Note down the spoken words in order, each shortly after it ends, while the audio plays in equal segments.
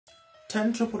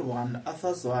10,111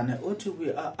 Arthur Zwane uthi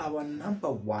we are our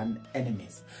 #1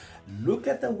 enemies. Look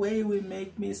at the way we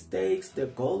make mistakes, the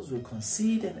goals we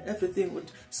concede and everything.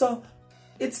 So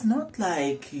it's not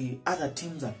like other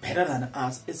teams are better than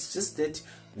us. It's just that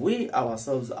we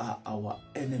ourselves are our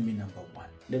enemy #1.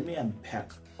 Let me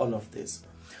unpack all of this,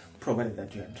 provided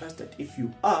that you're interested. If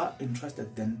you are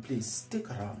interested, then please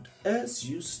stick around. As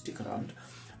you stick around,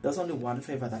 there's only one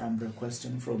favor that I'm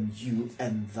requesting from you,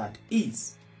 and that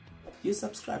is you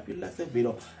subscribe, you like the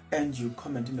video, and you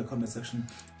comment in the comment section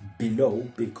below,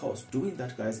 because doing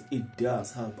that, guys, it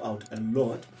does help out a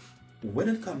lot when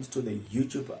it comes to the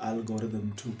YouTube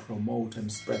algorithm to promote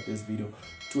and spread this video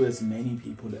to as many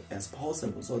people as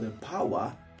possible. So the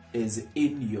power is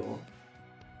in your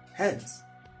hands.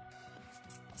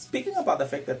 Speaking about the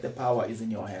fact that the power is in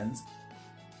your hands,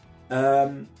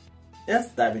 let's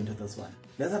dive into this one.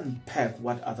 Let's unpack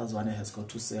what Arthur Zwane has got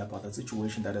to say about the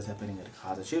situation that is happening at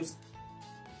Kaizer Chiefs.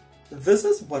 This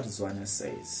is what Zwane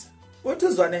says. What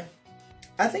is Zwane?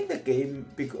 I think the game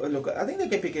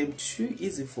became too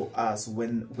easy for us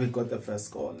when we got the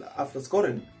first goal. After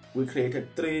scoring, we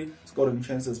created 3 scoring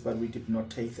chances, but we did not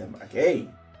take them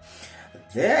again.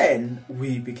 Then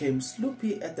we became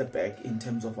sloppy at the back in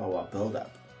terms of our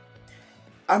build-up.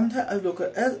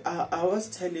 As I was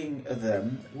telling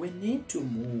them, we need to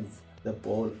move the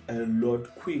ball a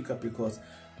lot quicker, because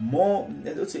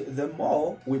the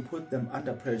more we put them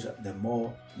under pressure, the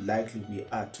more likely we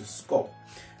are to score.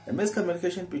 The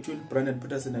miscommunication between Brandon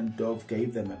Peterson and Dove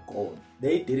gave them a goal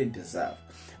they didn't deserve.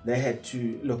 They had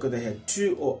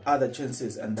 2 or other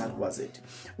chances, and that was it.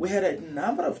 We had a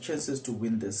number of chances to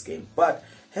win this game, but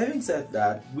having said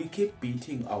that, we keep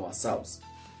beating ourselves,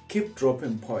 keep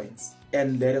dropping points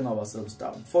and letting ourselves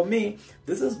down. For me,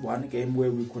 this is one game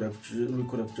where we could have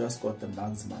just got the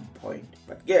maximum point,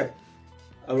 but yeah,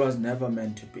 it was never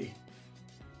meant to be.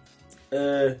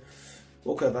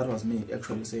 Okay, that was me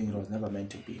actually saying it was never meant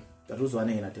to be. That was one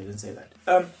and I didn't say that.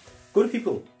 Good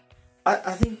people,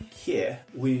 I think here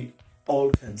we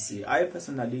all can see. I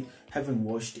personally, having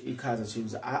watched Kaizer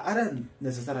Chiefs, I don't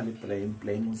necessarily blame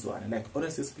Zwane. Like,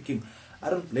 honestly speaking, I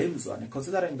don't blame Zwane,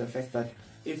 considering the fact that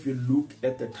if you look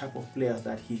at the type of players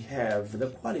that he have, the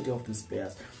quality of these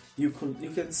players, you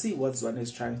can see what Zwane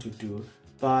is trying to do.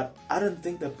 But I don't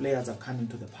think the players are coming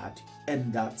to the party,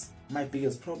 and that's my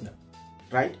biggest problem,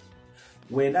 right?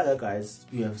 When other guys,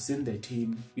 you have seen the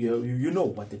team, you know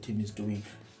what the team is doing.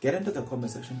 Get into the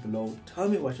comment section below. Tell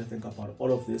me what you think about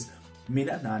all of this.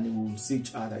 Mina and Nani will see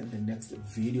each other in the next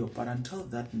video. But until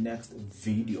that next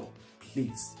video,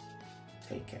 please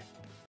take care.